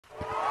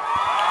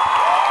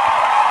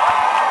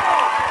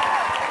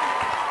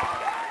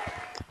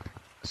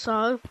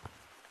So,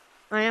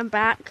 I am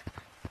back.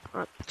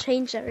 I've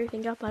changed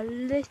everything up a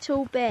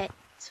little bit.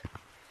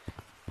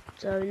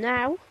 So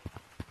now,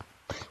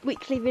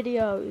 weekly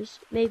videos.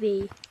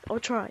 Maybe.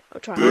 I'll try.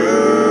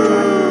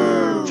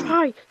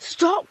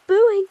 Stop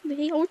booing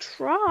me. I'll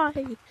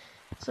try.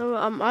 So,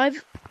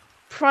 I've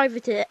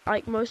privated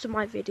like most of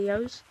my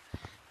videos.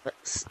 But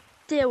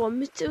still,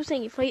 I'm still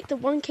saying if I hit the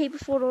 1K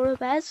before all the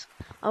bears,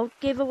 I'll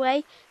give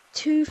away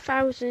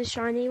 2,000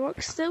 shiny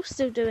rocks.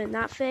 Still doing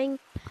that thing.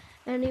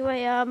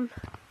 Anyway,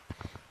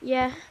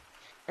 yeah,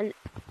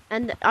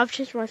 and I've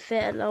changed my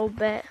fit a little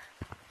bit,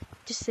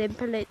 just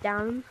simple it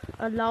down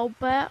a little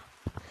bit.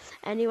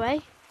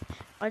 Anyway,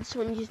 I just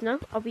want you to know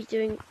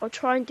I'll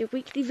try and do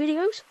weekly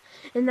videos.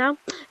 And now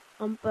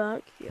I'm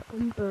back. Yeah,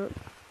 I'm back.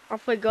 I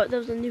forgot there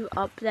was a new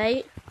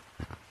update.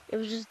 It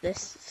was just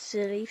this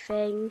silly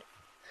thing,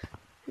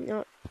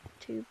 not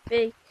too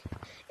big.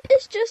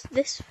 It's just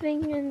this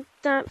thing and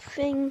that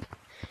thing.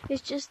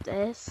 It's just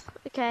this.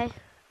 Okay.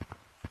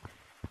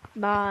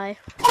 Bye.